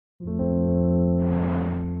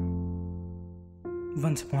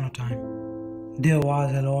Once upon a time, there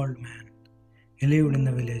was an old man. He lived in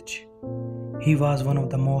the village. He was one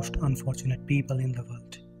of the most unfortunate people in the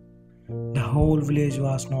world. The whole village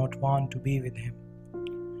was not one to be with him,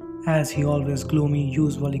 as he always gloomy,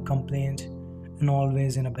 usually complained, and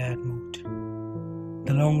always in a bad mood.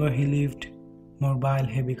 The longer he lived, more vile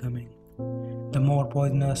he becoming. The more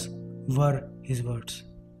poisonous were his words.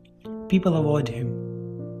 People avoid him,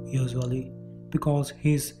 usually, because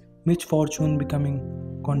his misfortune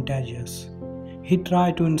becoming contagious. He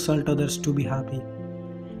tried to insult others to be happy.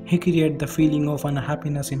 He created the feeling of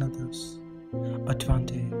unhappiness in others. But one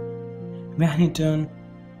day, when he turned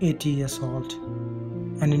 80 years old,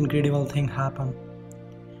 an incredible thing happened.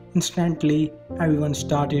 Instantly, everyone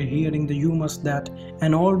started hearing the rumors that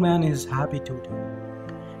an old man is happy today.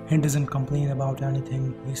 He doesn't complain about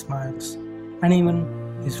anything, he smiles, and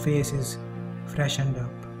even his face is freshened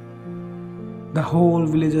up. The whole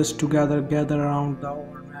villagers together gather around the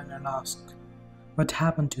old man and ask, "What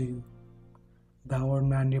happened to you?" The old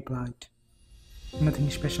man replied, "Nothing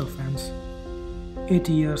special, friends.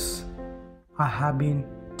 80 years I have been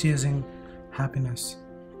chasing happiness,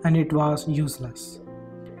 and it was useless.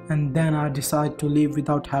 And then I decided to live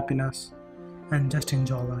without happiness and just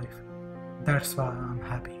enjoy life. That's why I'm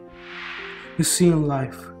happy." You see, in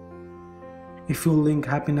life, if you link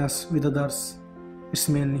happiness with others, it's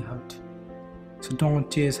mainly hurt. So don't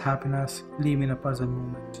chase happiness, live in a present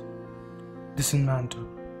moment. This is Mantle.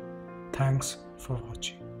 Thanks for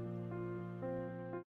watching.